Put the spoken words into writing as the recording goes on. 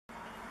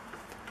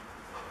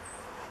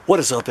What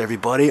is up,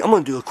 everybody? I'm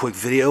going to do a quick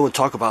video and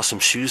talk about some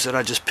shoes that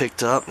I just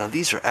picked up. Now,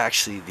 these are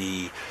actually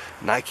the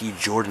Nike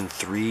Jordan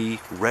 3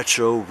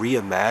 Retro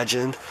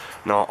Reimagined.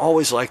 Now, I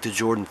always liked the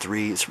Jordan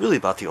 3. It's really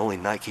about the only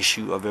Nike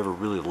shoe I've ever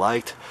really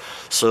liked.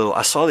 So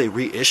I saw they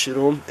reissued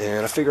them,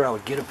 and I figured I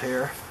would get a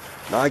pair.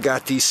 Now, I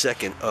got these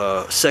second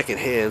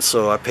hand,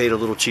 so I paid a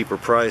little cheaper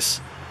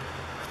price.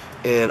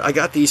 And I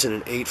got these in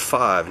an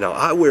 8.5. Now,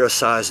 I wear a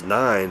size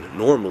 9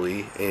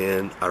 normally,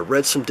 and I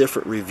read some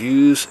different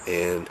reviews,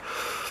 and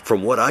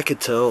from what I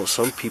could tell,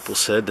 some people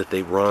said that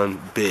they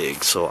run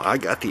big. So I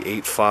got the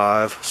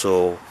 8.5,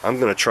 so I'm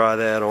going to try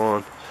that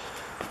on.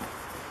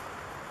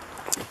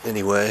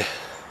 Anyway.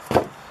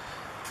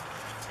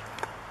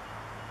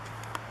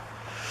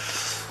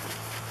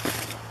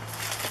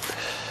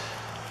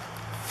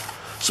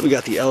 So we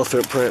got the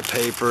elephant print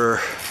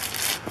paper.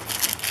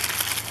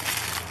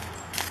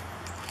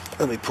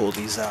 Let me pull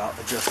these out,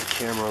 adjust the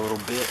camera a little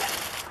bit.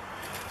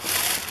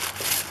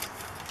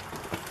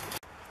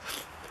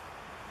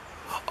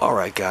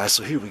 Alright guys,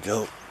 so here we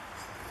go.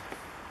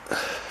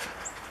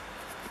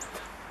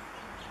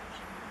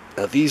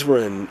 Now these were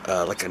in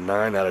like a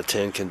 9 out of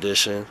 10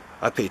 condition.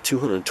 I paid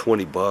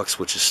 220 bucks,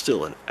 which is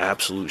still an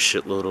absolute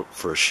shitload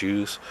for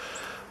shoes.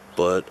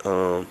 But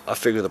I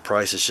figure the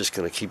price is just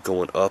going to keep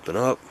going up and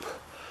up.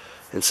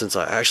 And since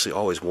I actually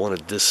always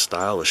wanted this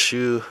style of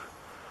shoe,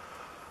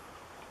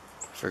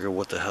 I figure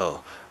what the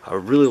hell. I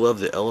really love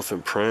the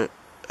elephant print.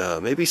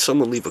 Maybe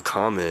someone leave a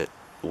comment.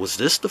 Was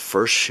this the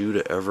first shoe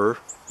to ever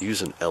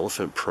use an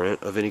elephant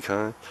print of any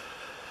kind?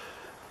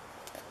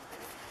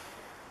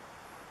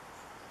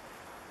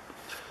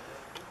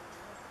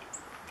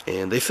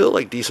 And they feel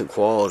like decent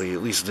quality,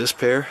 at least this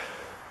pair.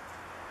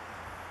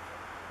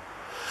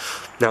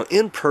 Now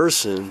in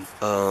person,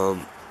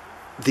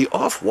 the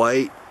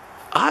off-white,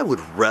 I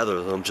would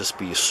rather them just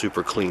be a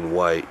super clean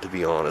white, to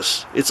be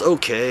honest. It's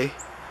okay.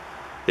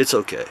 It's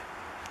okay.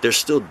 They're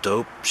still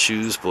dope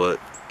shoes, but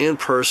in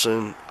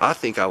person, I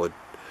think I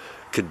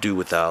could do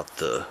without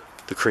the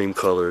cream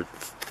colored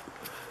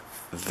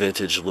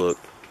vintage look.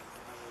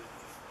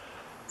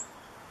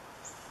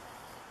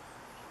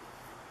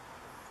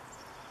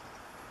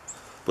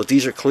 But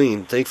these are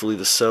clean. Thankfully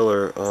the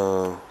seller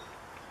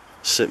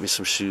sent me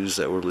some shoes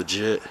that were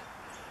legit.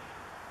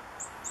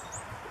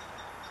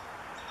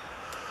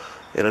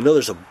 And I know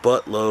there's a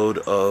buttload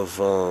of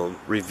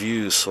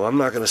reviews, so I'm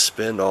not going to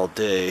spend all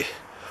day.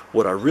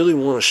 What I really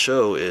want to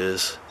show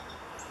is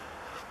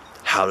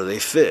how do they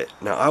fit.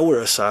 Now I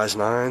wear a size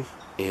 9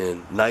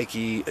 in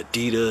Nike,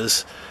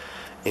 Adidas,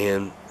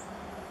 and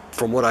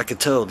from what I can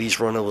tell, these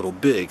run a little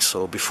big.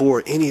 So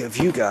before any of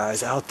you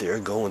guys out there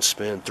go and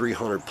spend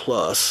 300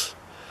 plus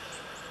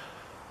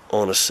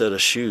on a set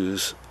of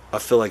shoes, I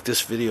feel like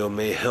this video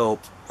may help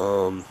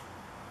you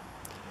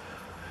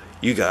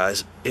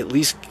guys at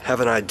least have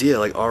an idea,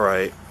 like,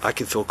 alright, I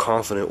can feel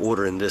confident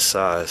ordering this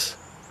size.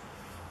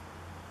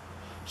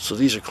 So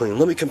these are clean.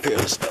 Let me compare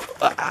this.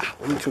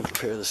 Let me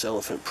compare this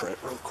elephant print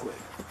real quick.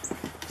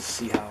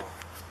 See how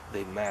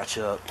they match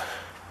up.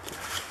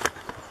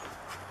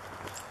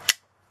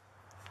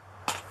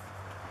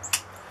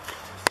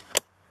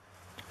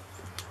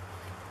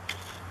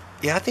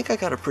 Yeah, I think I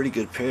got a pretty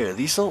good pair.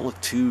 These don't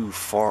look too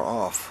far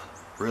off,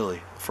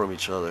 really, from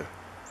each other.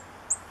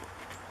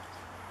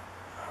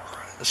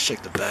 Alright, let's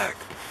check the back.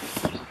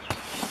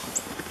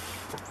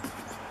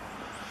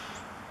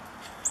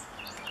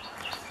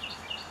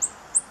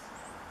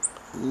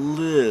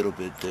 Little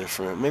bit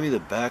different. Maybe the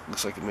back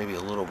looks like it may be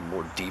a little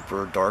more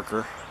deeper,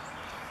 darker.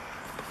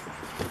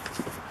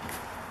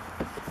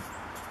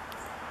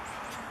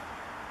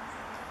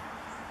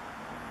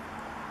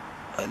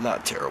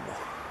 Not terrible.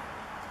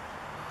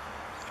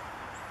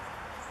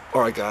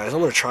 Alright guys, I'm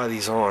going to try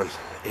these on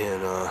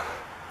and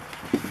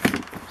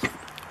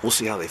we'll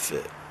see how they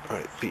fit.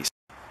 Alright, peace.